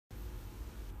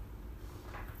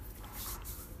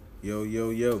Yo, yo,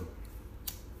 yo.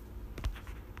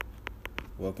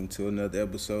 Welcome to another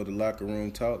episode of Locker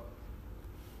Room Talk.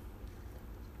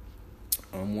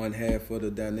 I'm one half of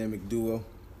the dynamic duo,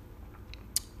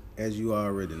 as you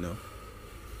already know.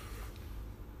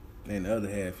 And the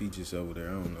other half, he just over there.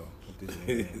 I don't know what this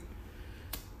is.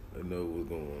 I know what's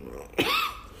going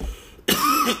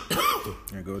on.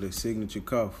 There go the signature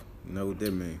cough. You know what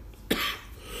that mean?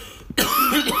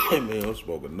 Man, I'm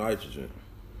smoking nitrogen.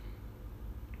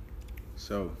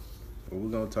 So, what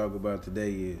we're going to talk about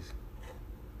today is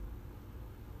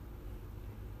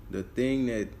the thing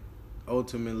that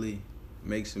ultimately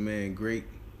makes a man great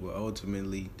will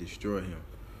ultimately destroy him.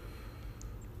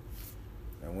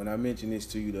 Now, when I mentioned this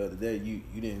to you the other day, you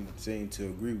didn't seem to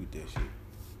agree with that shit.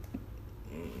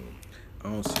 I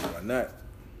don't see why not.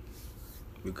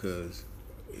 Because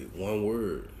One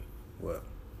word. what?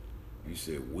 You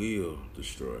said will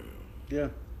destroy him. Yeah.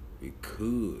 It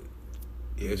could.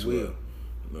 It Guess will. what?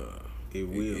 Nah. It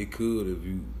will. It could if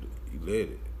you let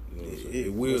it. You know what I'm saying?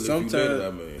 It will But if you let it,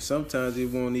 I mean. sometimes it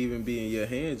won't even be in your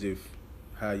hands if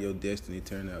how your destiny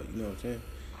turn out. You know what I'm saying?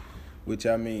 Which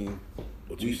I mean.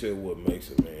 But you said what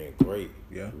makes a man great.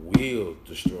 Yeah. Will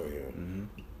destroy him.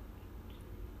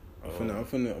 I'm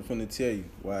finna tell you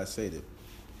why I say that.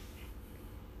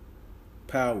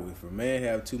 Power. If a man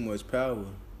have too much power,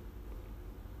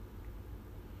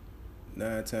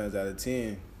 9 times out of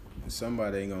 10,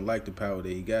 somebody ain't gonna like the power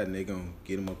that he got, and they gonna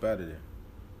get him up out of there.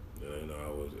 It don't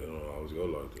always go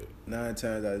like that. 9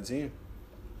 times out of 10.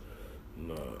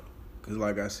 Nah. Cause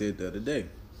like I said the other day,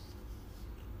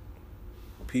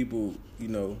 people,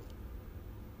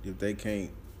 if they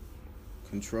can't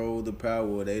control the power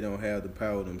or they don't have the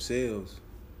power themselves,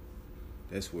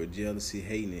 that's where jealousy,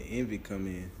 hating, and envy come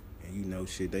in. And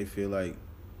they feel like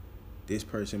this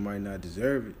person might not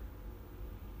deserve it.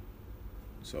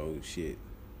 So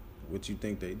what you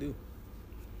think they do?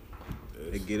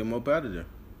 They get them up out of there.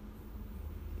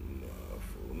 Nah,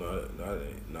 fool.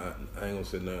 Not, I ain't gonna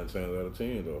say 9 times out of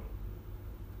 10 though.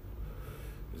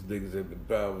 These niggas have been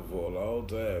powerful for a long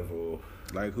time, fool.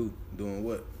 Like who? Doing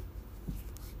what?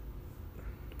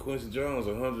 Quincy Jones,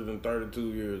 132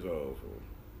 years old, fool.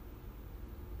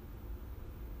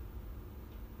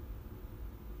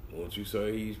 Won't you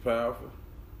say he's powerful?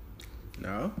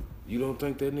 No. You don't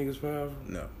think that nigga's powerful?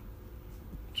 No.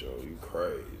 Joe, you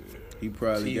crazy. He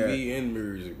probably TV and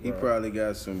music, bro. He probably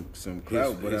got some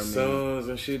clout, but his sons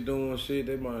and shit doing shit,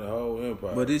 they might have a whole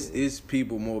empire. But it's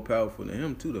people more powerful than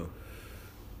him too, though.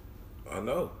 I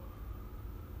know.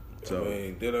 So, I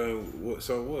mean, that ain't what.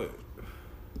 So what?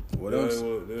 What I'm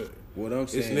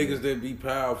saying, it's niggas that be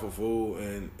powerful, fool,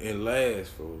 and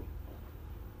last, fool.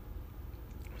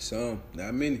 Some,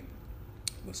 not many,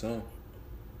 but some.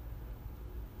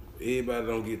 Everybody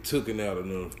don't get taken out of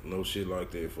no shit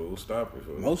like that, fool. Stop it,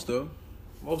 fool. Most of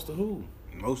who?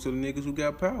 Most of the niggas who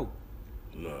got power.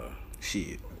 Nah.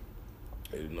 Shit.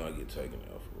 They do not get taken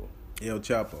out, fool. El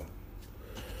Chapo.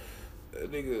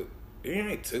 That nigga, he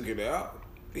ain't took it out.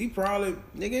 He probably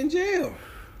Nigga in jail.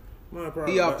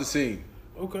 He off the scene.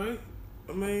 Okay.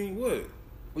 I mean, what?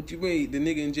 What you mean? The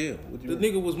nigga in jail? The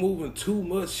nigga was moving too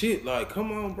much shit. Like,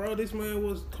 come on, bro. This man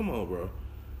was, come on, bro.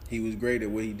 He was great at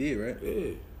what he did, right?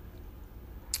 Yeah.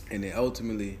 And it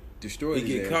ultimately destroyed his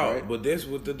He get ass, caught, right? but that's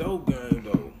with the dope game,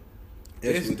 though.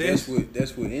 That's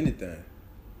with anything.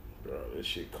 Bro, that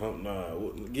shit come,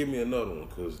 give me another one,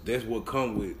 because that's what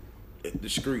come with the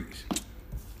streets.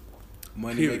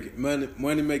 Money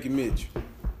making Mitch.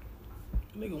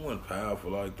 Nigga wasn't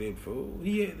powerful like that, fool.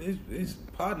 He had his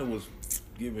partner was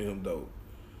giving him dope.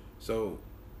 So,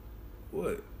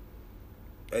 what?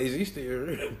 AZ still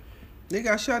here. They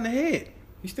got shot in the head.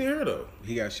 He still here though.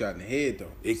 He got shot in the head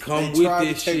though. It come they with tried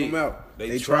this to take shit. him out.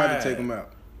 They tried to take him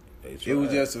out. They tried. It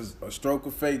was just a stroke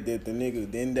of fate that the nigga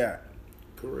didn't die.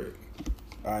 Correct.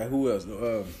 All right, who else?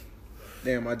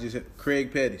 I just had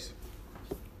Craig Pettis.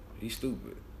 He's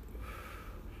stupid.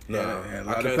 Nah,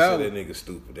 I can't say that nigga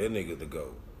stupid. That nigga the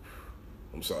GOAT.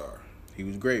 I'm sorry. He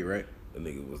was great, right? That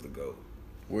nigga was the GOAT.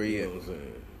 Where he You at? know what I'm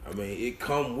saying? I mean, it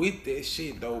come with that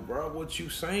shit though, bro. What you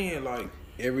saying? Like,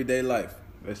 Everyday life.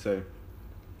 Let's say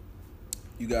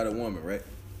you got a woman, right?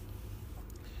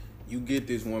 You get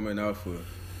this woman off of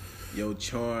your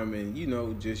charm and,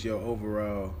 just your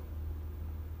overall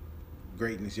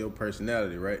greatness, your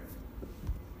personality, right?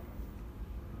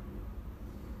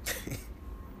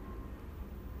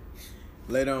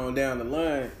 Later on down the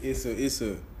line, it's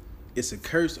a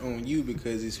curse on you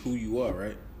because it's who you are,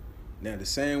 right? Now, the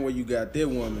same way you got that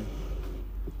woman,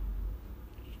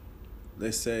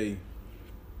 let's say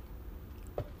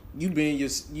you being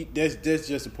that's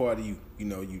just a part of you. You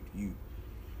know, you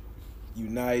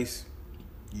nice,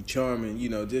 You charming, you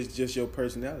know, just your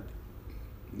personality.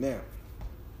 Now,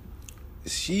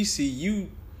 she see you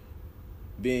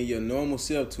being your normal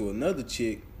self to another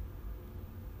chick,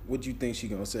 what you think she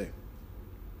gonna say?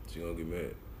 She gonna get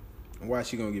mad. And why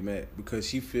she gonna get mad? Because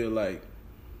she feel like,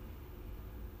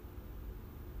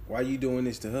 why you doing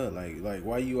this to her? Like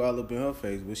why you all up in her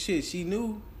face? Well, shit, she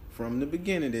knew from the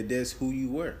beginning that that's who you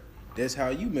were. That's how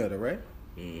you met her, right?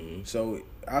 Mm-hmm. So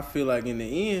I feel like in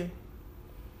the end,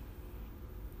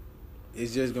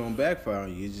 it's just gonna backfire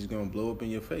on you. It's just gonna blow up in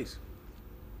your face.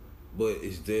 But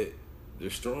is that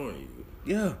destroying you?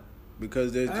 Yeah,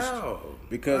 because there's How?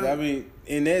 because Like, I mean,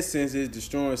 in that sense, it's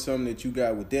destroying something that you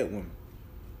got with that woman.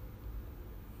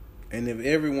 And if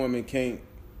every woman can't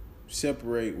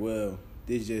separate, well,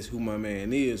 this is just who my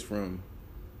man is from.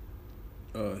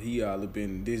 He all up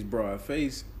in this broad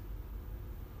face.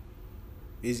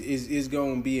 It's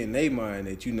gonna be in their mind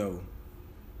that you know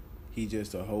he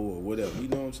just a hoe or whatever. You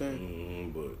know what I'm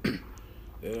saying? but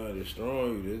they're not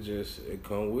destroying you. It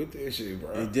come with that shit,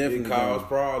 bro. It definitely cause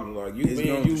problems. Like you it's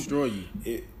being gonna you, destroy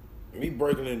you. Me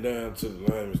breaking it down to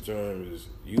the layman's terms is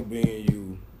you being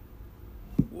you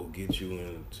will get you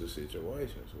into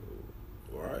situations,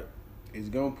 right? It's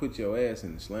gonna put your ass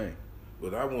in the slang.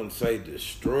 But I wouldn't say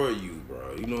destroy you,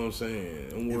 bro. You know what I'm saying?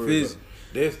 I'm If worried it's-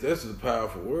 about, that's a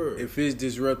powerful word. If it's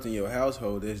disrupting your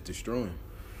household, that's destroying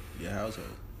your household.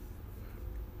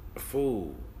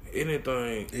 Fool.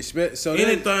 Anything So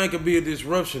anything could be a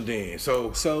disruption then.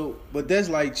 So but that's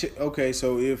like, okay,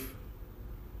 so if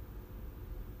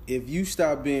you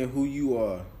stop being who you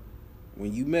are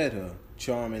when you met her,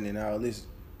 charming and all this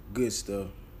good stuff,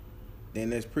 then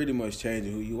that's pretty much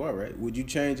changing who you are, right? Would you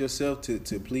change yourself to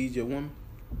please your woman?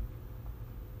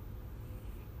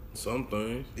 some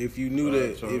things. If you knew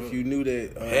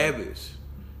that Habits.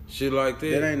 Shit like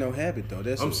that. That ain't no habit though.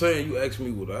 I'm saying you asked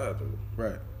me what I do.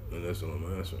 Right. And that's what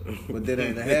I'm answering. But that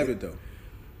ain't a habit though.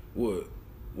 What?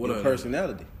 What Your I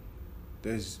personality.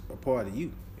 That's a part of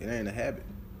you. It ain't a habit.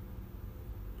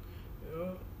 Yeah,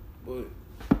 but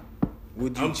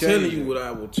Would you I'm change telling you it? what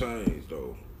I will change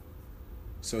though.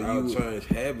 So I'll you change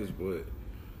habits, but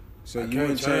so I you can't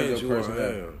wouldn't change who your I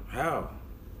personality. am. How?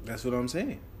 That's what I'm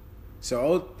saying.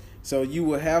 So you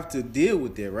would have to deal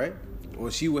with that, right? Or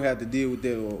she would have to deal with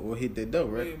that or hit that door,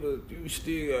 right? Yeah, but you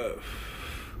still got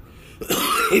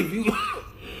if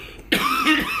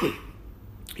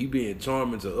you being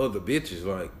charming to other bitches,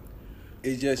 like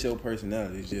It's just your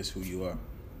personality. It's just who you are.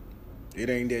 It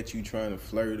ain't that you trying to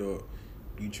flirt or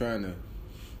you trying to,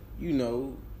 you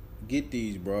know, get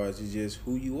these bras. It's just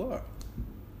who you are.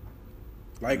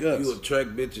 Like us. you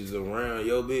attract bitches around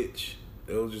your bitch.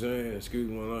 That's what you're saying? Excuse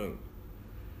my language.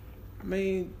 I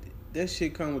mean, that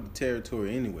shit come with the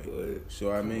territory anyway. But,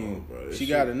 So I mean, bro, that she shit-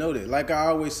 gotta know that. Like I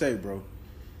always say, bro,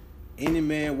 any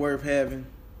man worth having,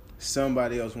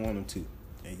 somebody else want him to.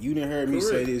 And you done heard me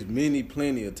say Correct. this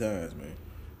plenty of times, man.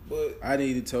 But I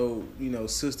need to tell,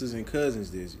 sisters and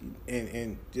cousins this,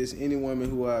 and just any woman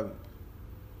who I've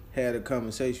had a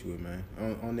conversation with, man,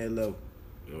 on that level.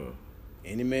 yeah.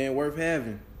 Any man worth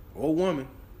having, or woman,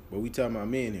 but we talking about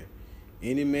men here.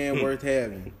 Any man worth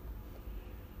having,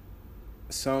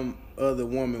 some other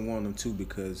woman want him too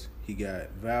because he got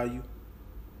value,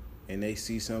 and they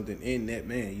see something in that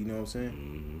man. You know what I'm saying?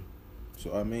 Mm-hmm.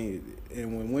 So I mean,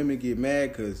 and when women get mad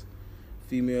because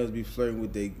females be flirting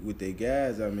with they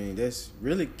guys, I mean that's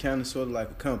really kind of sort of like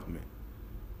a compliment,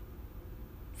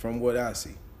 from what I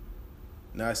see.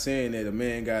 Not saying that a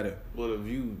man gotta. But if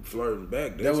you flirting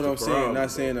back, That's what the I'm saying. problem, Not bro.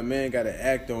 saying a man gotta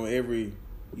act on every,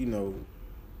 on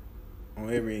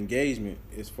every engagement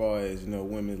as far as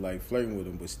women like flirting with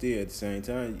him, but still at the same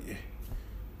time,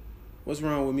 what's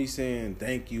wrong with me saying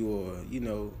thank you or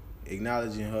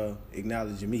acknowledging her,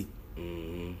 acknowledging me?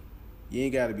 Mm-hmm. You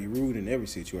ain't got to be rude in every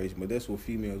situation, but that's what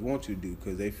females want you to do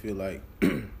because they feel like,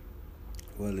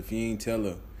 well, if you ain't tell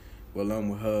her, well, I'm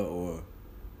with her, or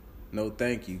no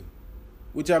thank you,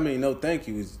 which I mean, no thank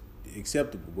you is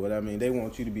acceptable, but I mean, they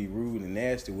want you to be rude and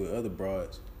nasty with other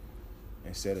broads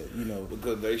instead of,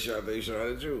 Because they shot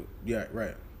at you. yeah,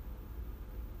 right.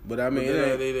 But I mean, But it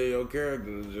that ain't, ain't your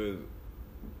character. It's just,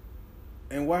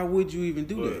 and why would you even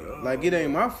do But, that? Like, it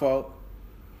ain't my fault.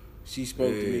 She spoke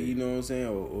to me, Yeah. you know what I'm saying,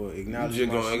 or you acknowledge just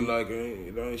my gonna act shit. like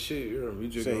it ain't shit. You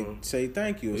just gonna Say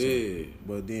thank you or something. Yeah.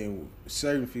 But then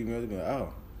certain females be like,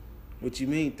 oh, what you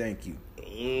mean thank you?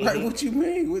 Mhm. Like, what you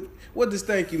mean? What does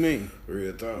thank you mean?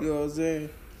 Real talk. You know what I'm saying?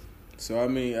 So, I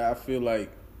mean, I feel like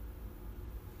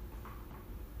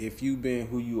if you been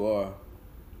who you are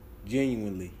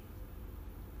genuinely,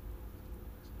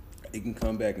 it can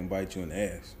come back and bite you in the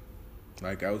ass.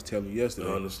 Like I was telling you yesterday.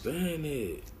 I understand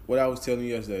it. What I was telling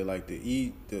you yesterday, like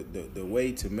the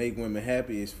way to make women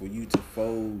happy is for you to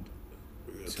fold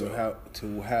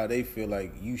to how they feel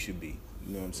like you should be.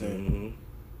 You know what I'm saying? Mm-hmm.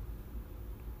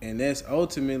 And that's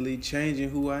ultimately changing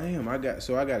who I am. I got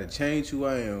to change who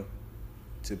I am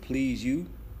to please you.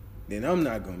 Then I'm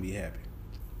not gonna be happy.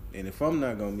 And if I'm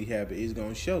not gonna be happy, it's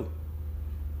gonna show.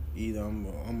 Either I'm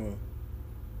gonna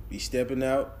be stepping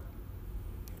out,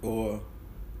 or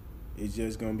it's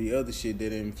just gonna be other shit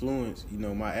that influence,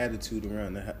 my attitude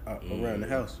around the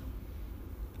house.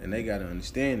 And they gotta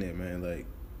understand that, man. Like,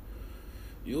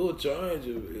 you'll change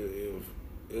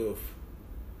if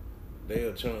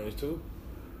they'll change too.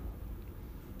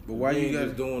 But why you gotta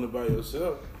just doing it by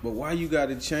yourself? But why you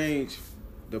gotta change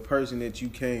the person that you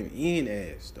came in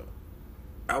as, though?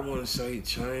 I wouldn't say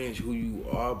change who you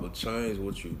are, but change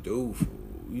what you do.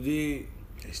 You did.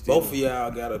 Both of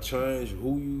y'all gotta change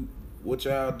what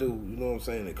y'all do. You know what I'm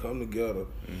saying? To come together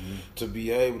to be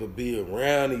able to be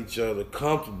around each other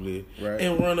comfortably, right,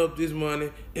 and run up this money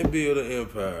and build an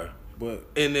empire.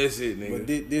 And that's it, nigga. But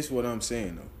this is what I'm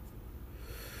saying, though.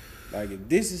 Like, if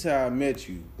this is how I met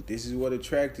you, this is what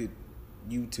attracted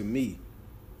you to me,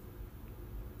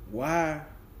 why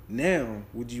now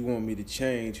would you want me to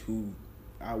change who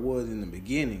I was in the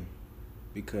beginning?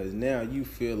 Because now you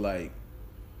feel like,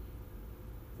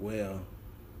 well,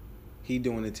 he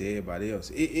doing it to everybody else.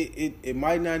 It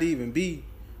might not even be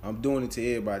I'm doing it to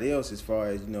everybody else as far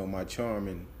as, my charm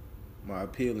and my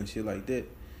appeal and shit like that.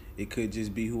 It could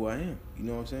just be who I am. You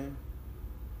know what I'm saying?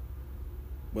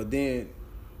 But then...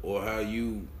 Or how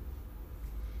you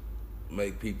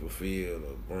make people feel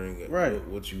or bring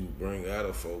what you bring out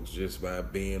of folks just by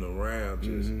being around.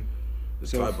 Just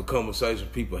the type of conversation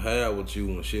people have with you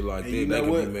and shit like that. They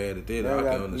can be mad at that. I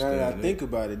can understand now that I that. think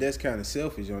about it, that's kind of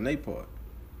selfish on their part.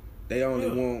 They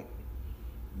only want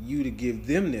you to give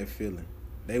them that feeling.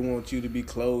 They want you to be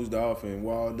closed off and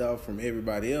walled off from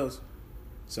everybody else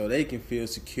so they can feel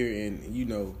secure and,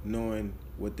 knowing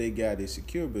what they got is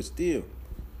secure, but still.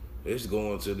 It's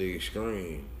going to the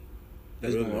extreme.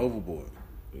 That's going overboard.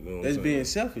 That's being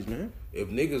selfish, man. If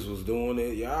niggas was doing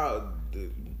it, y'all,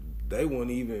 they wouldn't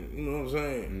even, you know what I'm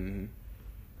saying?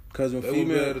 Because when they would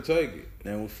be able to take it.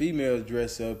 Now, when females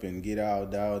dress up and get all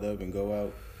dialed up and go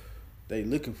out, they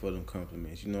looking for them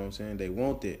compliments, you know what I'm saying? They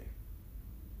want that.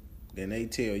 Then they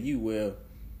tell you, well,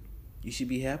 you should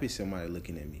be happy somebody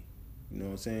looking at me. You know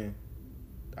what I'm saying?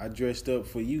 I dressed up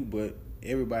for you, but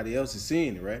everybody else is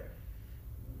seeing it, right?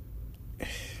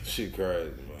 Shit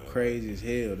crazy, man. Crazy as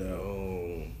hell,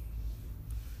 though.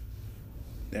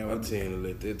 I tend to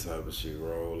let that type of shit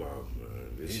roll out,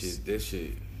 man. That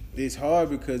shit. It's hard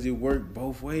because it worked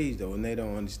both ways, though, and they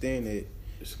don't understand that.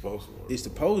 It's supposed to work. It's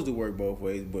supposed to work both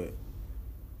ways, but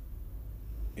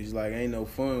it's like ain't no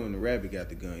fun when the rabbit got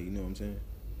the gun. You know what I'm saying?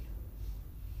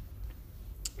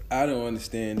 I don't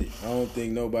understand it. I don't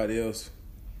think nobody else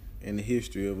in the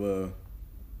history of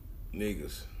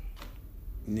niggas,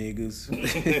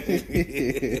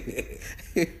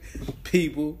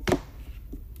 people,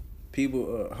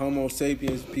 Homo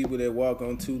sapiens, people that walk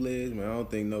on two legs, man, I don't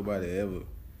think nobody ever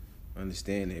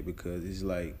understand that, because it's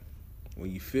like when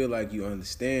you feel like you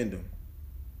understand them,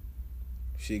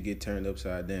 shit get turned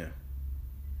upside down.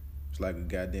 It's like a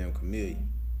goddamn chameleon.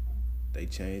 They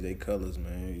change their colors,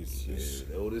 man. That's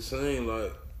what it seems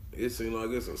like. It seems like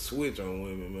it's a switch on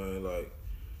women, man. Like,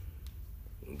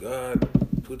 when God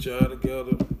put y'all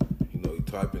together, he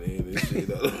typing in this shit.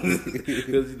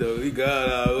 Because,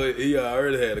 he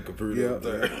already had a computer up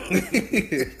there.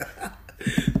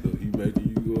 So he making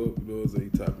you go up, he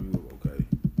typing you up, okay.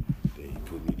 Then he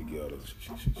put me together.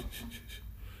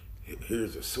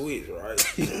 Here's a switch, right?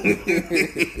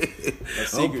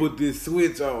 I'll put this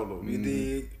switch on them, you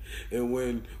dig? And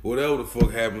when whatever the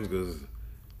fuck happens, because,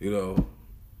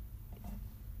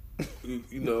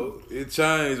 it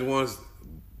changed once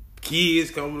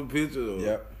kids come in the picture.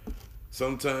 Or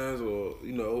sometimes, or,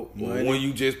 or when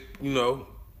you just, doing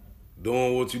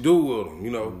what you do with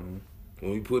them,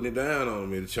 When you putting it down on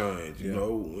them, it change. You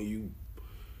know, when you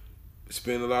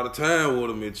spend a lot of time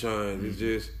with them, it change. It's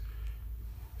just,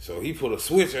 so he put a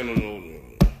switch in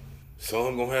them.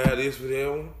 Some gonna have this for that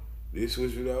one, this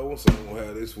switch for that one. Some gonna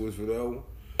have this switch for that one.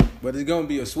 But it's gonna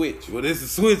be a switch. But it's a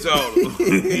switch on them.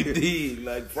 He did,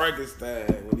 like Frankenstein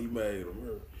when he made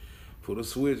them. Put a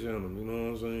switch on them, you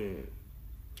know what I'm saying?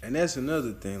 And that's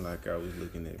another thing, like I was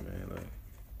looking at, man.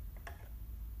 Like,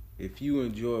 if you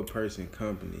enjoy a person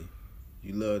company,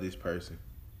 you love this person,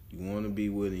 you want to be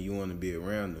with them, you want to be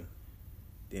around them,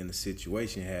 then the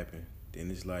situation happen, then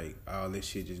it's like all this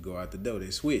shit just go out the door. They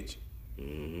switch.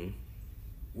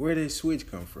 Where did switch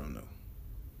come from, though?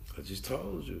 I just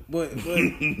told you. But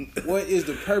what is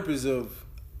the purpose of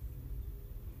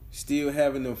still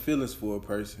having them feelings for a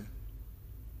person,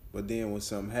 but then when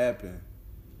something happen,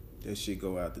 that shit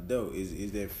go out the door?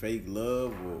 Is that fake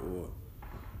love or?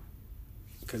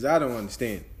 Because I don't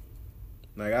understand.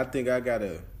 Like, I think I got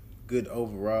a good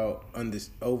overall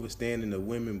understanding of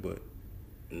women, but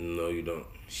no, you don't.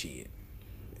 Shit.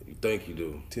 You think you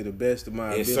do. To the best of my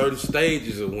ability. In certain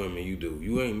stages of women, you do.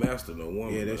 You ain't master no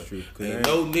woman. Yeah, that's true. Ain't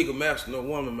no nigga master no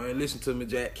woman, man. Listen to me,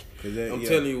 Jack. I'm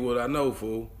telling you what I know,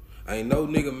 fool. Ain't no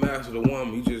nigga master the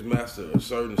woman. You just master a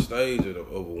certain stage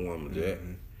of a woman, Jack.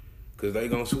 Mm-hmm. Cause they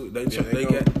gonna switch. They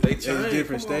change.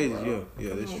 Different stages.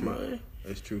 Yeah, that's true. Man.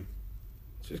 That's true.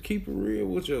 Just keep it real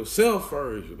with yourself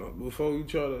first, you know, before you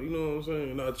try to, you know what I'm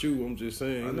saying? Not you, I'm just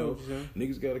saying, I know what you're saying.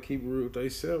 Niggas gotta keep it real with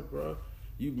themselves, bro.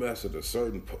 You mastered a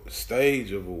certain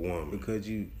stage of a woman. Because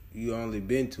you only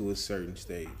been to a certain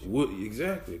stage. What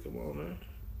exactly? Come on, man.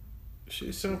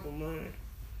 Shit simple, man.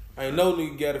 Ain't no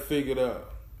nigga got it figured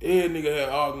out. Every nigga had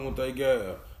arguing with they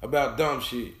girl about dumb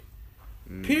shit.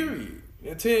 Period.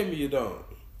 And tell me you don't.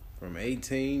 From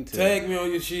 18 to... Tag me on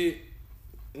your shit.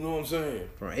 You know what I'm saying?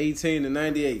 From 18 to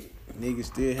 98, niggas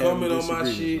still have comment on my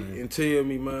shit, man, and tell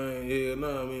me,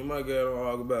 man, my guy don't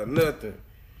argue about nothing.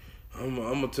 I'm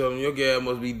gonna tell him your guy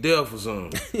must be deaf or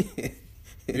something.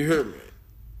 You heard me?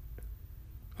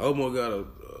 Homo got a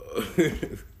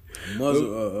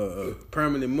muzzle,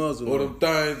 permanent muzzle. Or them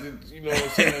things, you know what I'm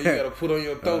saying? You gotta put on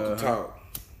your throat to talk.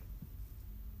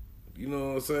 You know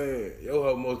what I'm saying? Your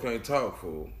homo can't talk,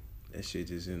 fool. That shit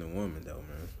just in a woman, though,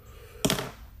 man.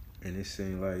 And it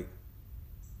seems like,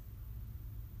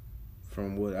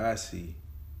 from what I see,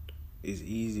 it's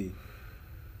easy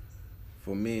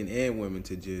for men and women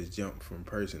to just jump from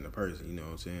person to person. You know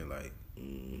what I'm saying? Like,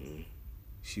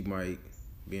 she might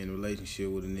be in a relationship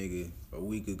with a nigga a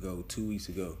week ago, 2 weeks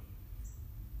ago.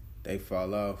 They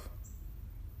fall off.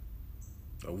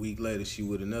 A week later, she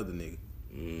with another nigga.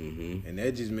 Mm-hmm. And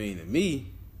that just mean to me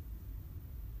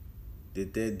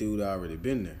that dude already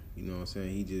been there. You know what I'm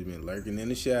saying? He just been lurking in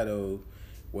the shadows,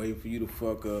 waiting for you to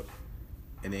fuck up,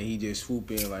 and then he just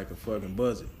swoop in like a fucking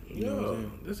buzzard. You know what I'm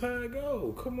saying? That's how it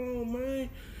go. Come on, man.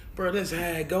 Bro, that's how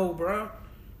it go, bro.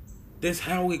 That's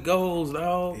how it goes,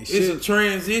 dog. It's a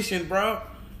transition, bro.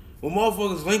 When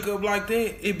motherfuckers link up like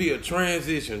that, it be a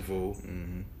transition, fool.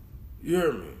 Mm-hmm. You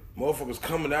hear me? Motherfuckers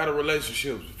coming out of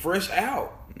relationships fresh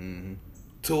out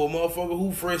to a motherfucker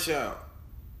who fresh out.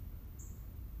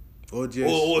 Or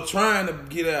just or trying to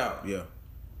get out. Yeah.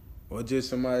 Or just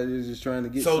somebody that's just trying to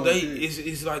get so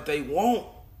it's like they want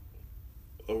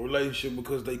a relationship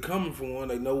because they coming from one.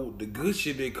 They know the good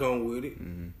shit that come with it.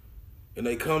 Mm-hmm. And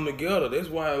they come together. That's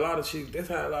why that's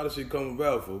how a lot of shit come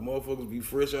about. For motherfuckers be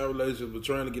fresh out of relationships but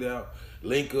trying to get out,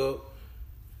 link up.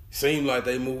 Seem like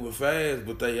they moving fast,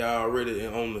 but they already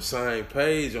on the same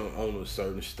page on a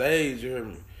certain stage, you hear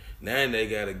me? Now they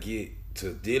gotta get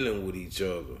to dealing with each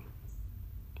other.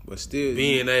 But still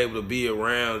being able to be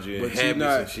around you and habits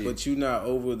and shit. But you not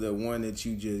over the one that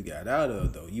you just got out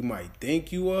of, though. You might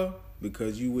think you are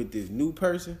because you with this new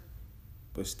person,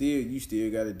 but still you still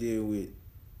gotta deal with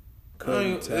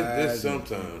cutting ties. That's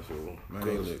sometimes,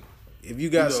 man, look, if you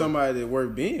got somebody that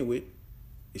worth being with,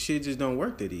 the shit just don't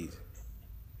work that easy.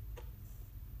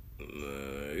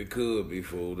 Nah, it could be,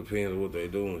 fool. Depends on what they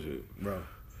doing, shit. Bro,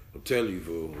 I'm telling you,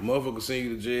 fool. Motherfucker send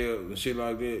you to jail and shit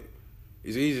like that.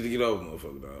 It's easy to get over,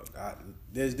 motherfucker, dog.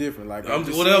 That's different. Like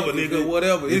whatever, nigga,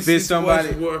 whatever. If it's somebody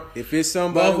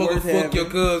motherfucker fuck your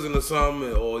cousin or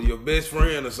something, or your best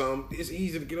friend or something, it's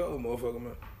easy to get over, motherfucker,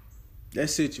 man.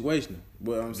 That's situational.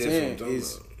 What I'm saying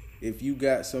is, if you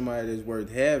got somebody that's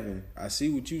worth having, I see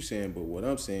what you saying, but what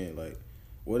I'm saying, like,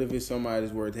 what if it's somebody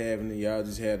that's worth having and y'all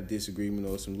just had a disagreement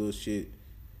or some little shit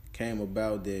came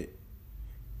about that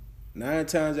 9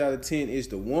 times out of 10 it's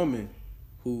the woman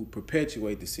who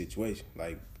perpetuate the situation.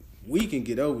 Like, we can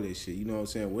get over this shit, you know what I'm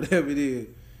saying? Whatever it is,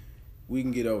 we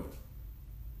can get over.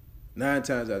 9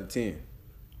 times out of 10.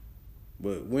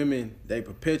 But women, they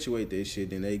perpetuate that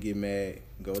shit, then they get mad,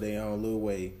 go their own little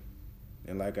way.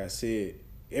 And like I said,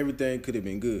 everything could have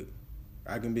been good.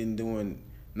 I can been doing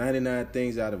 99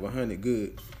 things out of 100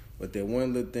 good, but that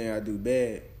one little thing I do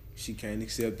bad, she can't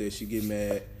accept that. She get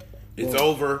mad. It's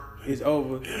over. It's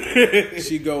over.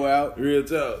 She go out. Real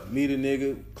tough. Meet a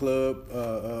nigga,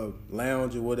 club,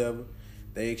 lounge or whatever.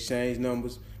 They exchange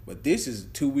numbers. But this is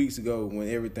 2 weeks ago when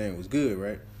everything was good,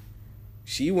 right?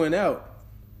 She went out.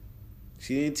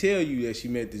 She didn't tell you that she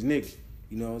met this nigga.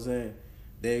 You know what I'm saying?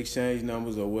 They exchange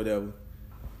numbers or whatever.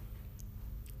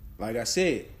 Like I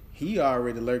said, he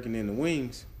already lurking in the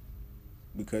wings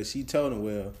because she told him,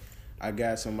 well, I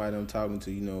got somebody I'm talking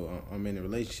to, you know, I'm in a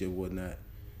relationship, whatnot.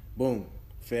 Boom.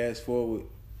 Fast forward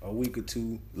a week or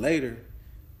two later,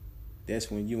 that's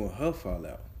when you and her fall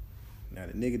out. Now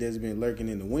the nigga that's been lurking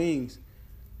in the wings,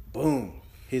 boom,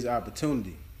 his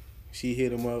opportunity. She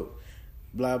hit him up,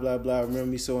 blah, blah, blah, remember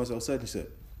me so-and-so, such and such.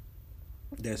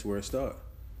 That's where it started.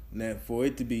 Now, for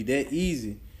it to be that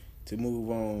easy to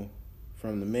move on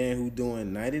from the man who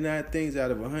doing 99 things out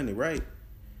of 100, right,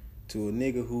 to a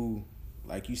nigga who,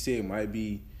 like you said, might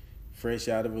be fresh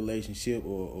out of a relationship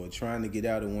or trying to get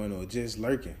out of one or just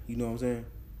lurking, you know what I'm saying?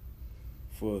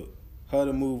 For her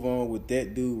to move on with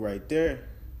that dude right there,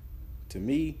 to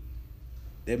me,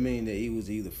 that means that it was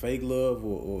either fake love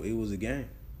or it was a game.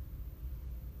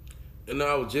 And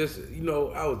I was just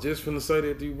finna say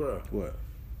that to you, bro. What?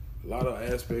 A lot of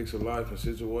aspects of life and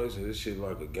situations, this shit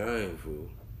like a game, fool.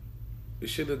 This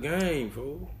shit a game,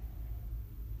 fool.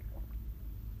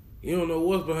 You don't know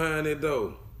what's behind that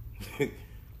door.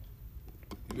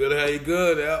 You better have your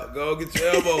gun out. Go get your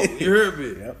elbow. You heard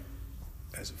me? Yep.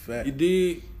 That's a fact. You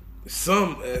did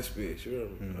some aspects, you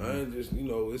heard me? Mm-hmm. I ain't just,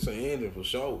 it's an ending for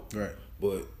sure. Right.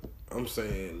 But I'm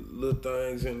saying little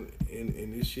things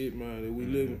in this shit, man, that we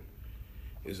living.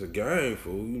 It's a game,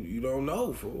 fool. You don't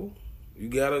know, fool. You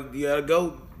gotta go,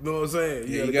 you know what I'm saying?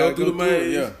 You gotta go through the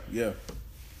maze. Yeah.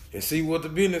 And see what the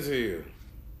business is.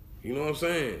 You know what I'm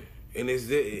saying? And it's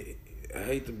that, I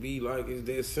hate to be like it's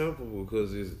that simple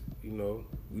because it's, we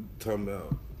talking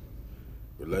about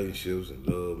relationships and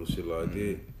love and shit like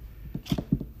that.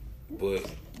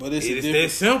 But it's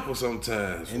that simple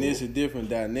sometimes. And it's a different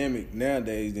dynamic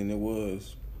nowadays than it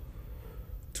was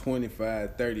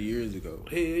 25, 30 years ago.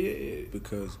 Yeah.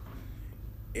 Because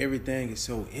everything is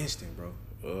so instant, bro.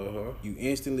 Uh-huh. You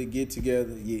instantly get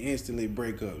together, you instantly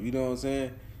break up. You know what I'm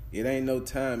saying? It ain't no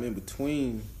time in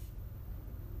between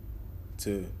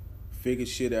to figure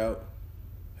shit out.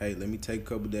 Hey, let me take a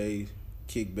couple days,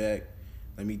 kick back,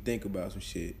 let me think about some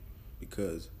shit.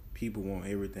 Because people want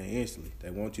everything instantly.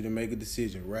 They want you to make a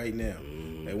decision right now.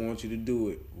 They want you to do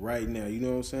it right now. You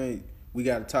know what I'm saying? We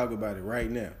got to talk about it right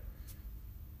now.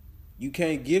 You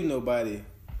can't give nobody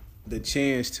the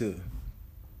chance to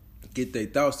get their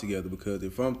thoughts together, because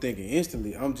if I'm thinking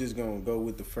instantly, I'm just going to go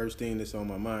with the first thing that's on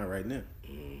my mind right now.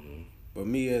 Mm-hmm. But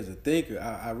me as a thinker,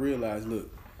 I realize,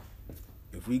 look,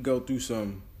 if we go through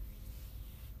something,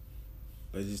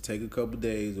 let's just take a couple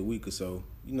days, a week or so,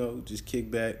 just kick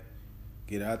back,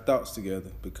 get our thoughts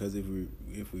together, because if we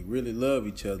really love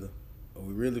each other or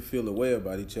we really feel a way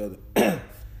about each other,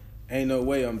 ain't no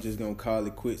way I'm just going to call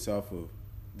it quits off of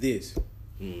this.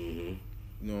 Mm-hmm. You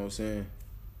know what I'm saying?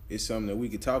 It's something that we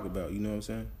could talk about, you know what I'm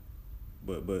saying?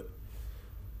 But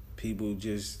people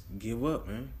just give up,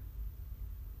 man.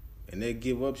 And that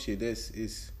give up shit, I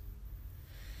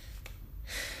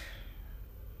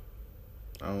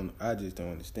just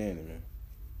don't understand it, man.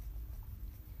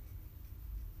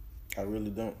 I really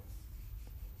don't.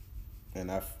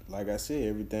 And like I said,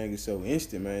 everything is so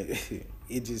instant, man.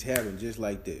 It just happened just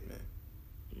like that, man.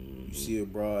 Mm-hmm. You see a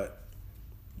broad,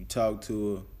 you talk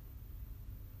to her,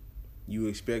 you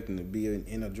expecting to be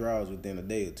in her drawers within a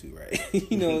day or two, right?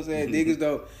 You know what I'm saying?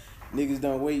 Niggas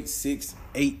don't wait 6,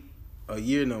 8 a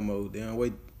year no more. They don't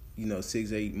wait,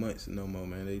 6, 8 months no more,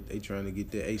 man. They trying to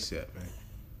get that ASAP, man.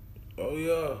 Oh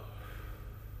yeah.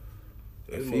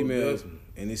 And females,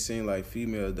 and it seems like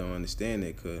females don't understand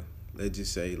that, cause let's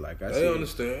just say, like I said, they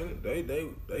understand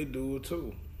it. They do it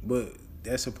too. But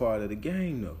that's a part of the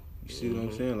game, though. You see what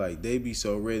I'm saying? Like, they be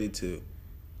so ready to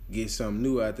get something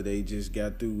new after they just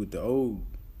got through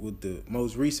with the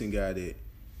most recent guy that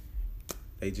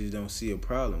they just don't see a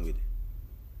problem with it.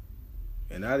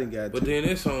 And I didn't got. But then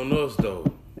it's on us though.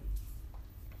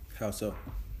 How so?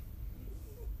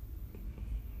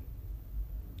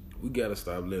 We gotta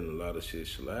stop letting a lot of shit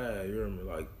slide. You hear me?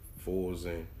 Like fours,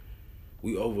 and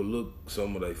we overlook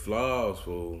some of their flaws,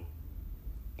 fool.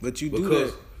 But you do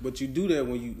that. But you do that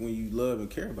when you love and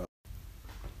care about.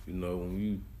 When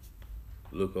you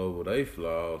look over their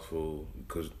flaws, fool.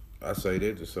 Because I say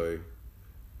that to say,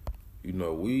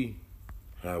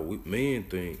 how we men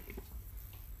think,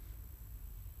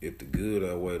 if the good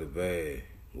outweigh the bad,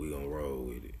 we gonna roll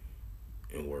with it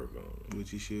and work on it.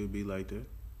 Which you should be like that.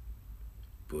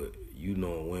 But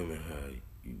women,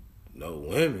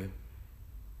 women,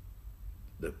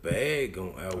 the bad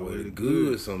gonna outweigh the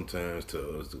good sometimes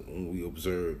to us when we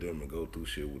observe them and go through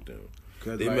shit with them.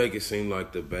 They make it seem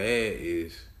like the bad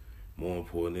is more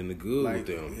important than the good with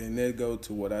them. And that go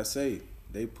to what I say.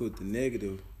 They put the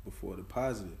negative before the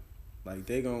positive. Like,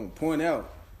 they gonna point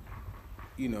out,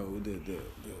 the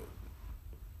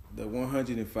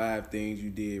 105 things you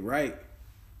did right,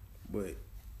 but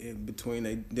in between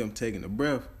them taking a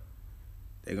breath,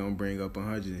 they gonna bring up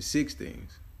 106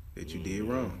 things. that you did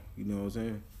wrong. You know what I'm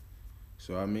saying?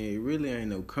 So, I mean, it really ain't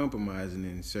no compromising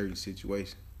in certain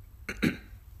situations.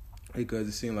 Because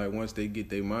it seems like once they get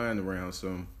their mind around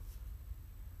something,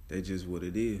 that's just what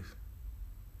it is.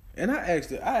 And I asked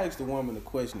the woman a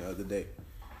question the other day.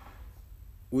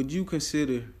 Would you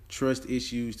consider trust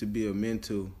issues to be a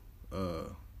mental,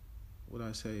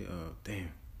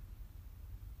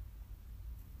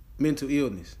 mental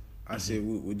illness? I said,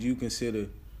 would you consider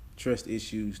trust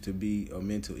issues to be a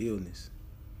mental illness?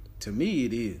 To me,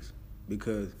 it is.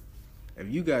 Because if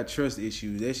you got trust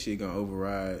issues, that shit gonna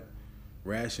override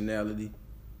rationality,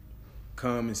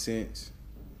 common sense,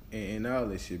 and all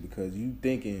that shit. Because you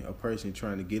thinking a person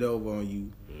trying to get over on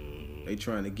you, they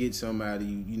trying to get something out of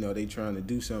you, you know, they trying to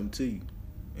do something to you.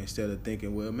 Instead of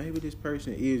thinking, well, maybe this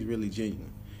person is really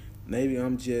genuine. Maybe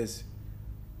I'm just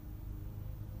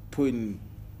putting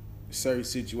certain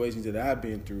situations that I've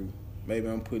been through, maybe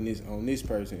I'm putting this on this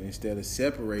person instead of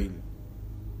separating.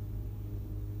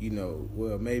 You know,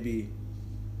 well, maybe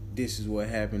this is what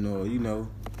happened, or, you know,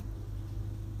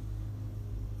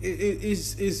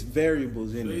 it's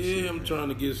variables in this shit. Yeah, I'm trying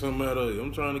to get something out of you.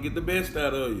 I'm trying to get the best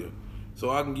out of you, so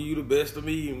I can give you the best of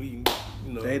me, and we can,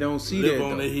 you know, they don't see live that,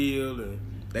 on though. the hill. And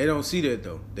they don't see that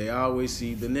though. They always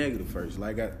see the negative first.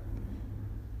 Like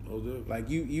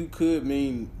you could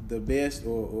mean the best,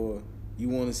 or you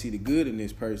want to see the good in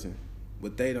this person,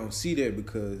 but they don't see that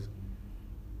because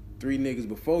 3 niggas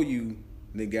before you,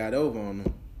 they got over on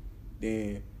them.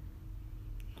 Then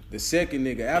the second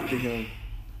nigga after him,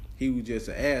 he was just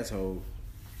an asshole.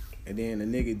 And then the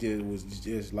nigga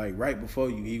just like right before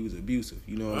you, he was abusive.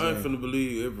 You know what I'm saying? I ain't finna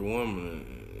believe every woman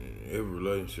in every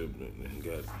relationship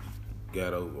that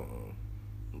got over on.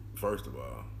 First of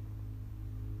all.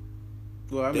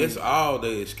 Well, I mean, that's all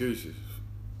their excuses.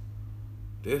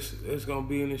 That's gonna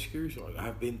be an excuse. Like,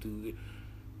 I've been through it.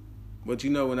 But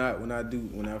you know, when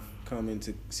I come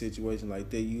into situations like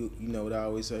that, you know what I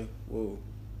always say? Well,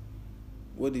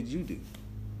 what did you do?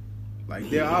 Like,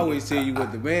 they'll always tell you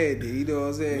what the man did. You know what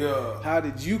I'm saying? Yeah. How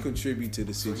did you contribute to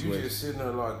the situation? So you just sitting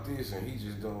there like this, and he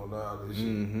just doing all this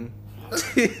shit.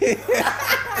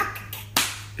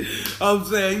 I'm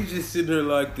saying, you just sitting there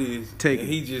like this, and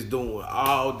he just doing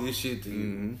all this shit to you.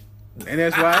 Mm-hmm. And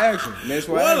that's why I asked him. That's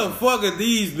why where the fuck are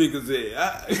these niggas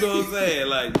at? You know what I'm saying?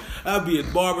 Like, I be at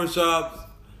barbershops,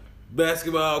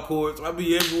 basketball courts. I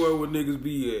be everywhere where niggas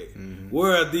be at. Mm-hmm.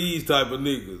 Where are these type of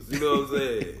niggas? You know what I'm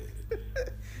saying?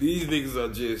 These niggas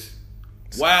are just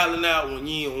wilding out when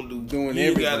you don't doing you ain't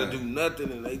everything. gotta do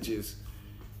nothing, and they just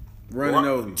running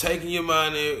over you, taking your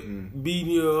money,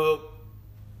 beating you up,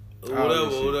 or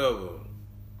whatever.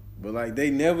 But like,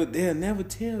 they'll never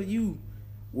tell you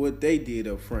what they did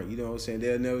up front. You know what I'm saying?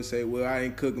 They'll never say, well, I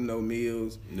ain't cooking no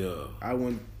meals. No. I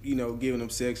wasn't, you know, giving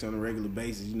them sex on a regular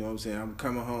basis. You know what I'm saying? I'm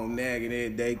coming home nagging every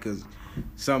day because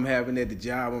something happened at the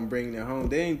job. I'm bringing it home.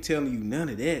 They ain't telling you none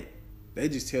of that. They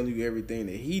just telling you everything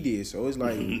that he did. So it's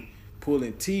like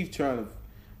pulling teeth trying to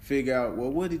figure out, well,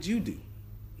 what did you do?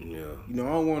 Yeah. You know, I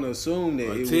don't want to assume that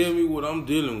like, tell me what I'm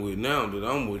dealing with now that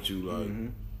I'm with you. Like,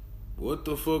 what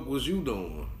the fuck was you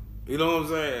doing? You know what I'm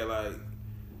saying? Like,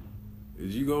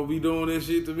 is you gonna be doing that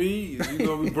shit to me? Is you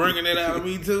gonna be bringing that out of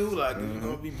me too? Like, is you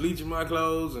gonna be bleaching my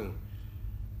clothes? And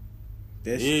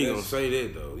you ain't gonna say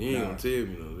that though. You ain't gonna tell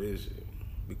me none of that shit.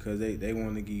 Because they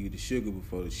want to give you the sugar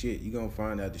before the shit. You gonna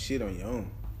find out the shit on your own.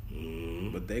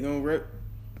 Mm-hmm. But they gonna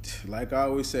like I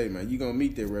always say, man, you gonna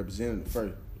meet their representative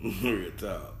first. Real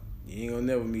talk. You ain't gonna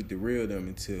never meet the real them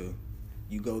until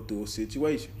you go through a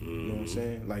situation. Mm-hmm. You know what I'm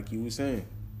saying? Like you were saying,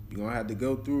 you gonna have to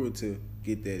go through it to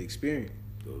get that experience.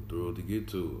 Go through it to get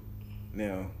to it.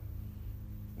 Now,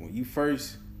 when you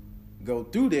first go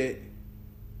through that,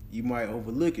 you might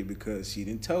overlook it because she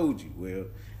done told you, well,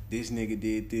 this nigga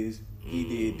did this, he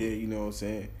did that, you know what I'm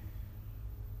saying?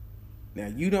 Now,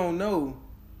 you don't know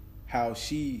how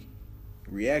she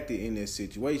reacted in that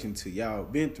situation till y'all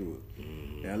been through it.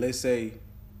 Mm-hmm. Now, let's say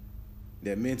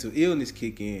that mental illness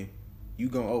kick in, you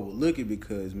gonna overlook it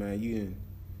because, man, you done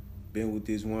been with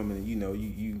this woman and, you know,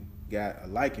 you got a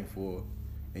liking for her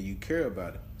and you care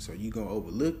about it. So you gonna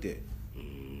overlook that.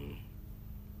 Mm-hmm.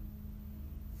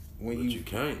 When but you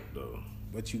can't, though.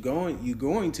 But you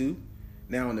going to.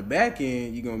 Now, on the back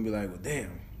end, you're going to be like, well,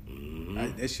 damn.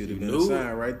 Mm-hmm. That should have been a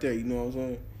sign right there. You know what I'm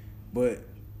saying? But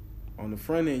on the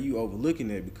front end, you overlooking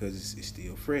that because it's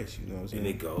still fresh. You know what I'm saying?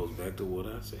 And it goes back to what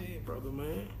I said, brother,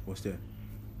 man. What's that?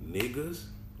 Niggas.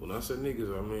 When I say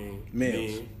niggas, I mean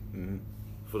males. Men. Mm-hmm.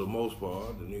 For the most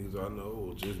part, the niggas I know,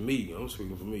 or just me. I'm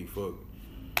speaking for me. Fuck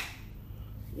it.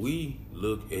 We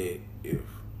look at if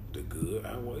the good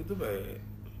outweighs the bad,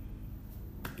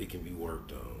 it can be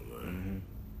worked on, man. Mm-hmm.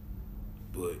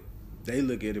 But They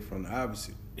look at it from the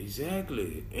opposite.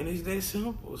 Exactly. And it's that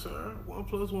simple, sir. 1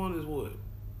 + 1 is what?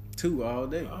 2 all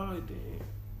day. All right, then.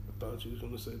 I thought you was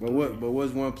going to say But 3.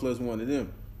 what's 1 + 1 to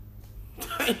them?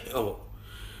 Damn.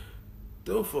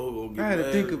 Them folks gonna get I had to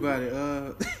mad think at about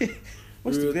me. it.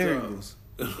 What's Real the variables?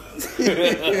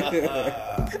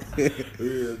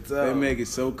 Real talk. They make it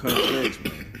so complex,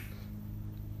 man.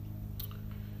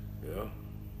 Yeah.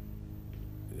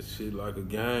 It's shit like a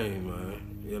game,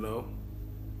 man. You know?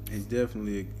 It's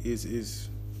definitely it's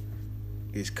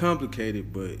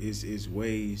complicated, but it's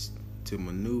ways to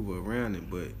maneuver around it,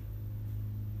 but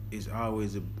it's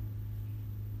always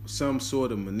some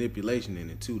sort of manipulation in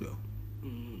it too, though.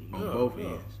 On both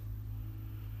ends.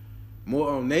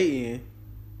 More on their end,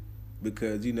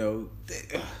 because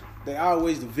they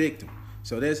always the victim.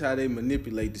 So that's how they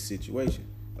manipulate the situation.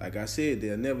 Like I said,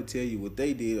 they'll never tell you what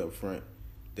they did up front.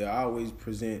 They'll always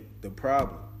present the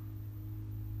problem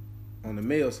on the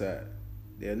male side.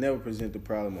 They'll never present the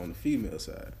problem on the female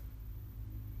side.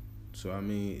 So I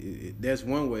mean, that's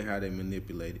one way how they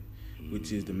manipulate it,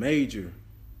 which is the major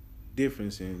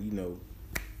difference in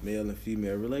male and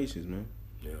female relations, man.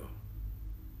 Yeah.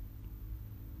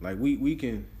 Like we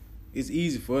can, it's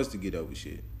easy for us to get over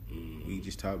shit. We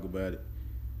just talk about it,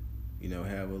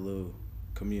 have a little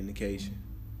communication.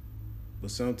 But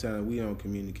sometimes we don't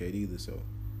communicate either, so.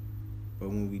 But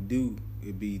when we do,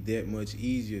 it'd be that much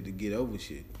easier to get over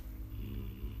shit.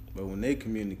 But when they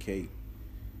communicate,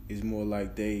 it's more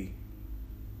like they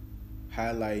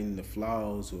highlighting the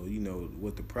flaws or,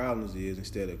 what the problems is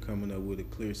instead of coming up with a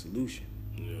clear solution.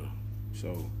 Yeah.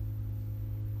 So,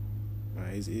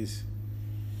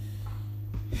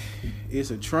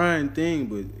 it's a trying thing,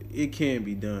 but it can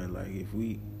be done. Like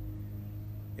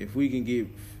if we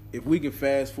can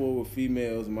fast forward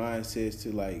females' mindsets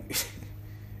to like,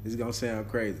 it's gonna sound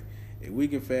crazy. If we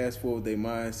can fast forward their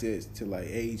mindsets to like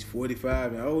age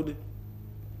 45 and older,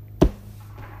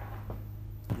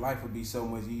 life would be so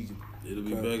much easier. It'll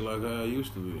be back like how it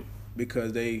used to be.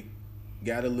 Because they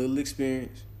got a little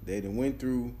experience. They done went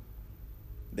through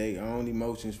their own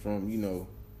emotions from,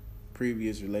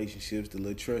 previous relationships, the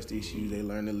little trust issues. They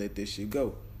learn to let this shit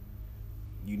go.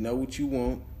 You know what you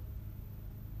want.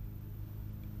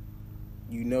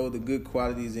 You know the good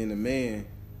qualities in a man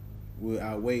will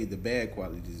outweigh the bad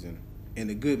qualities in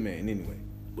a good man anyway.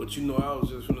 But I was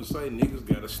just gonna say, niggas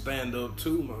gotta stand up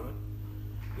too, man.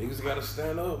 Niggas gotta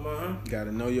stand up, man.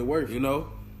 Gotta know your worth.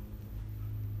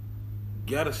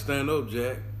 Gotta stand up,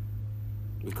 Jack.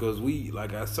 Because we,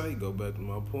 like I say, go back to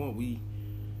my point, we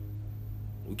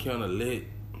kind of let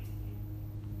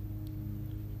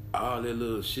all that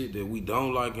little shit that we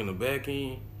don't like in the back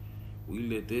end, we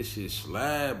let that shit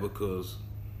slide because,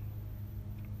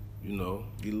 you love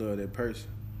that person.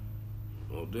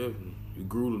 Oh, definitely. You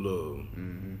grew to love them.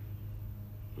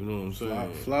 Mm-hmm. You know what I'm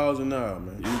saying? Flaws and all,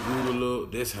 man. You grew to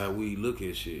love. That's how we look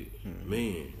at shit. Mm-hmm.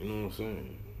 Man, you know what I'm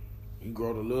saying? You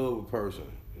grow to love a person.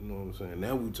 You know what I'm saying?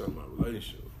 Now we talking about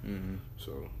relationship. Mm-hmm.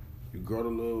 So, you grow to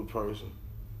love a person.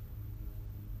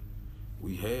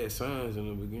 We had signs in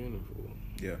the beginning for them.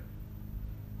 Yeah.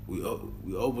 We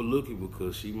overlook it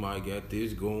because she might got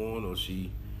this going or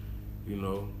she,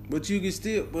 But you can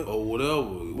still, or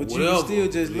whatever. But you can still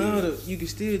just love the. You can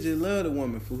still just love the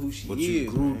woman for who she is. But you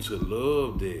grew man. to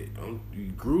love that.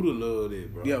 You grew to love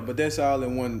that, bro. Yeah, but that's all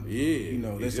in one. Yeah,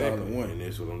 that's exactly. all in one. And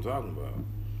that's what I'm talking about.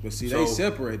 But see, they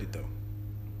separated though.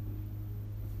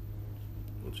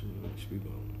 What you mean? Speak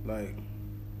on. Like,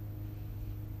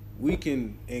 we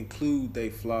can include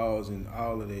their flaws and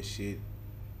all of that shit,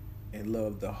 and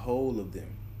love the whole of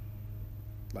them.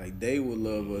 Like they will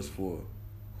love us for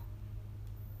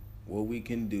what we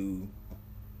can do,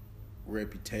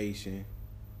 reputation,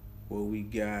 what we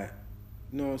got,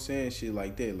 you know what I'm saying? Shit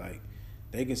like that. Like,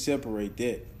 they can separate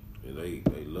that. And they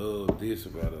love this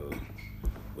about us,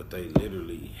 but they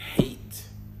literally hate.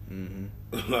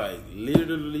 Mm-hmm. Like,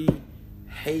 literally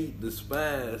hate,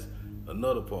 despise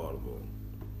another part of them.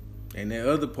 And that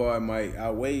other part might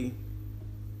outweigh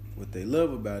what they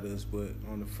love about us, but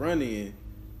on the front end,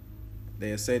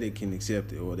 they'll say they can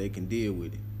accept it or they can deal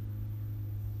with it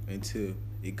until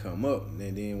it come up.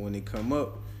 And then when it come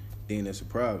up, then it's a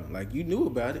problem. Like, you knew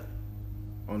about it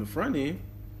on the front end.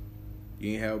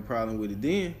 You ain't have a problem with it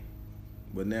then.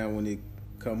 But now when it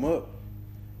come up,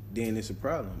 then it's a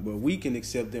problem. But we can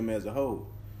accept them as a whole.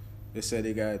 Let's say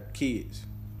they got kids.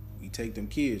 We take them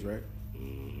kids, right?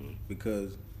 Mm-hmm.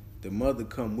 Because the mother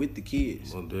come with the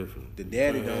kids. Well, different. The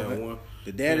daddy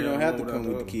don't have to come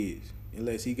with the kids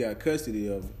unless he got custody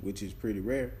of them, which is pretty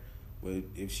rare. But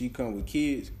if she come with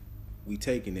kids, we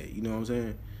taking that. You know what I'm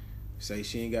saying? Say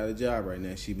she ain't got a job right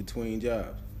now. She between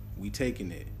jobs. We taking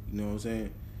that. You know what I'm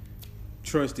saying?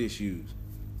 trust issues.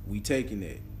 We taking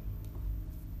that.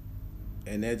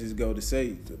 And that just go to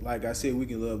say, like I said, we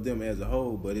can love them as a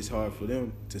whole, but it's hard for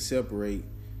them to separate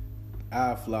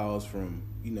our flaws from,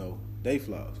 they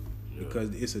flaws. Yeah.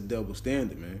 Because it's a double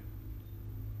standard, man.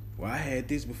 Well, I had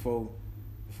this before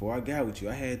I got with you.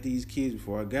 I had these kids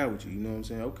before I got with you. You know what I'm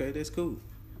saying? Okay, that's cool.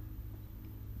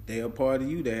 They a part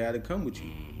of you. They had to come with you.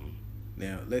 Mm-hmm.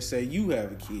 Now, let's say you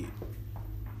have a kid.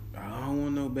 I don't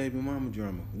want no baby mama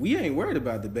drama. We ain't worried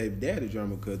about the baby daddy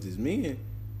drama because it's men.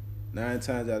 9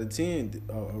 times out of 10,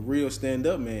 a real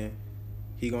stand-up man,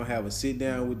 he gonna have a sit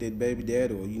down with that baby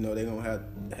daddy, or they gonna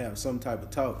have some type of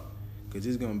talk, because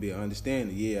it's gonna be an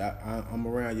understanding. Yeah, I'm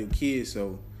around your kids,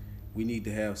 so we need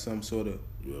to have some sort of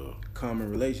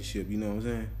common relationship. You know what I'm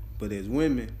saying? But as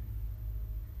women,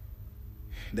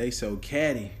 they so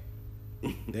catty,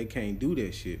 they can't do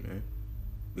that shit, man,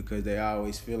 because they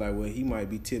always feel like, well, he might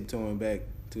be tiptoeing back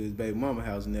to his baby mama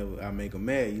house whenever I make him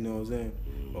mad. You know what I'm saying?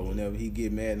 Or whenever he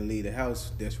get mad and leave the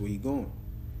house, that's where he going.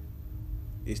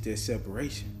 It's that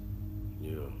separation.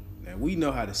 Yeah. Now, we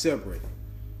know how to separate.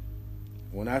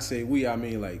 When I say we, I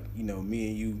mean like, me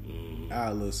and you,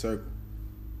 our little circle.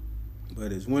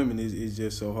 But as women, it's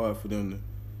just so hard for them to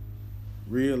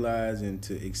realize and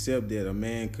to accept that a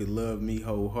man could love me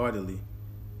wholeheartedly.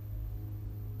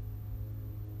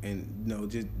 And,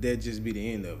 just be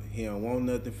the end of it. He don't want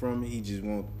nothing from me. He just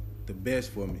want the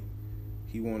best for me.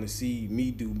 He want to see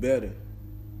me do better.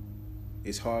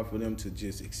 It's hard for them to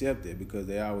just accept that, because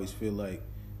they always feel like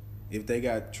if they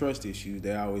got trust issues,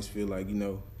 they always feel like,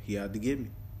 he out to get me.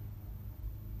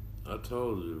 I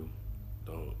told you,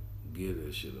 don't give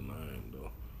that shit a name,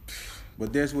 though.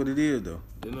 But that's what it is, though.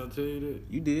 Didn't I tell you that?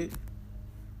 You did.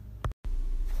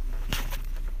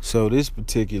 So this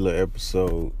particular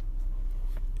episode,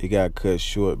 it got cut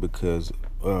short because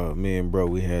me and bro,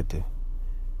 we had to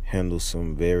handle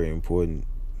some very important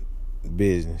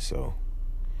business. So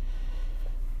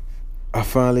I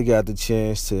finally got the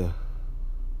chance to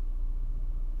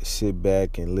sit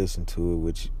back and listen to it,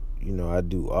 which, I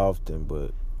do often,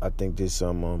 but I think this is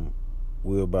something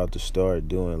we're about to start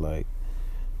doing. Like,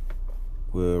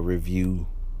 we'll review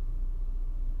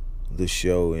the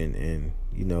show and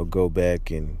go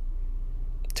back and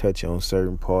touch on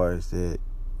certain parts that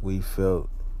we felt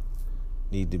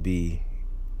need to be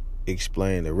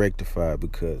explained or rectified,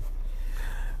 because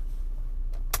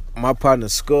my partner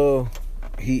Skull,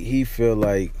 he feel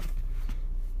like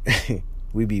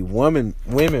we be women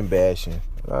bashing.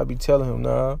 I be telling him,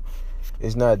 nah,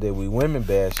 it's not that we women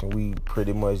bashing. We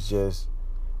pretty much just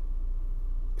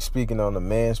speaking on the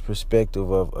man's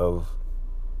perspective of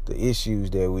the issues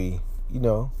that we,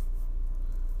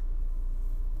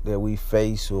 that we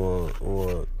face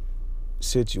or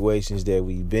situations that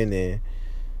we've been in.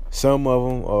 Some of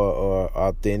them are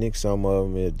authentic. Some of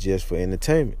them are just for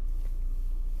entertainment.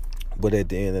 But at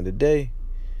the end of the day,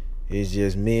 it's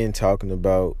just men talking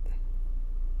about,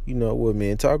 what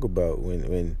men talk about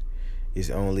when it's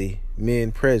only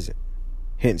men present.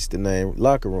 Hence the name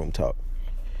Locker Room Talk.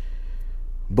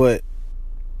 But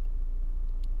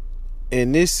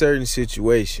in this certain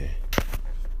situation,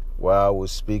 while I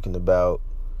was speaking about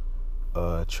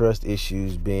trust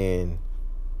issues being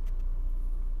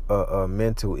a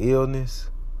mental illness,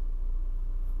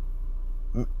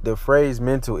 the phrase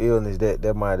mental illness,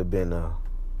 that might have been a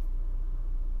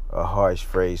harsh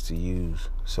phrase to use.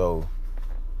 So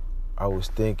I was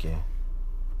thinking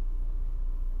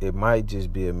it might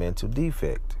just be a mental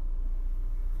defect,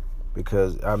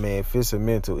 because if it's a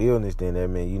mental illness, then that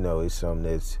means it's something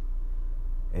that's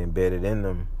embedded in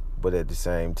them. But at the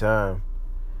same time,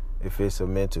 if it's a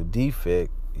mental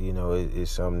defect,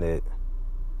 it's something that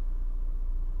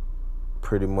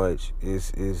pretty much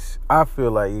is I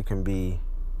feel like it can be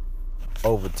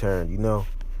overturned,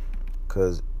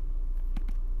 because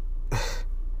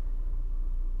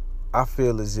I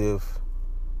feel as if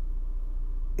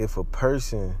a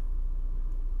person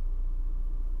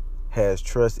has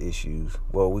trust issues,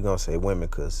 well, we're gonna say women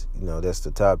because that's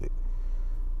the topic.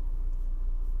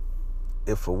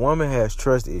 If a woman has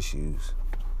trust issues,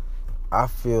 I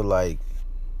feel like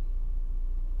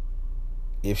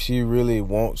if she really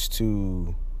wants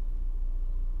to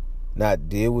not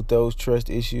deal with those trust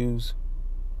issues,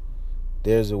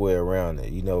 there's a way around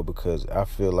it, because I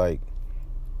feel like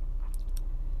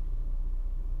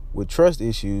with trust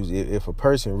issues, if a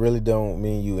person really don't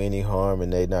mean you any harm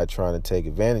and they not trying to take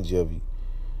advantage of you,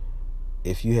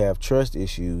 if you have trust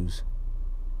issues,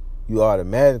 you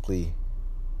automatically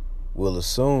will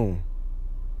assume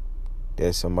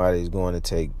that somebody is going to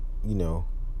take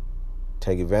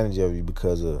advantage of you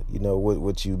because of,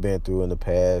 what you've been through in the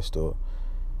past, or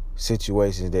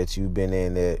situations that you've been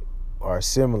in that are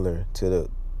similar to the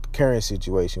current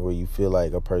situation where you feel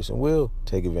like a person will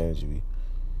take advantage of you.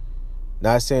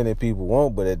 Not saying that people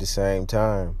won't, but at the same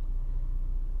time,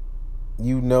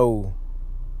 you know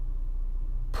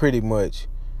pretty much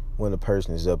when a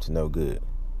person is up to no good.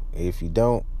 If you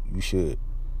don't, you should.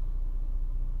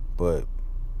 But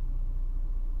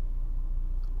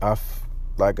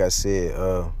like I said,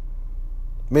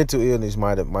 mental illness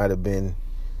might have been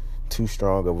too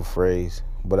strong of a phrase,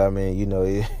 but I mean, you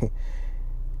know,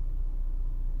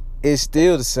 it's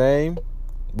still the same,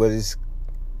 but it's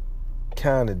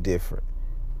kind of different.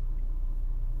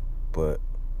 But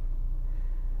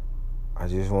I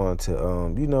just wanted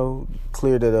to, you know,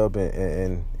 clear that up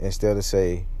and instead of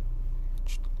say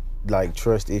like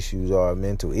trust issues are a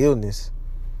mental illness,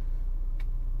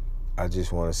 I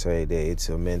just want to say that it's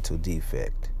a mental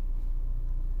defect.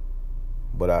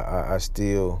 But I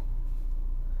still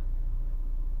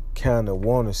kind of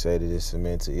want to say that it's a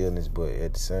mental illness, but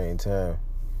at the same time,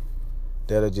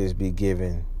 that'll just be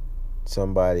giving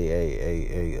somebody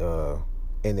an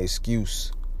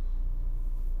excuse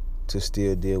to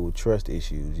still deal with trust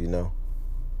issues, you know.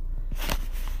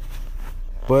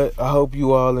 But I hope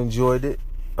you all enjoyed it.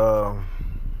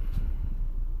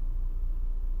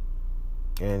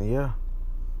 And yeah,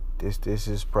 this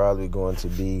is probably going to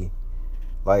be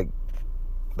like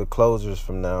the closers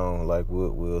from now on. Like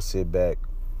we'll sit back,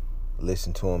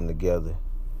 listen to them together,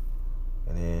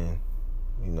 and then,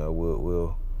 you know,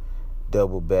 we'll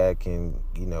double back, and,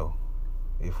 you know,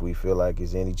 if we feel like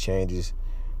there's any changes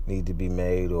need to be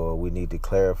made or we need to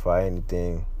clarify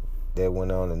anything that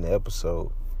went on in the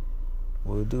episode,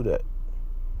 we'll do that.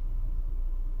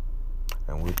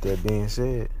 And with that being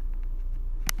said,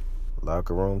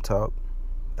 Locker Room Talk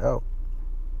out.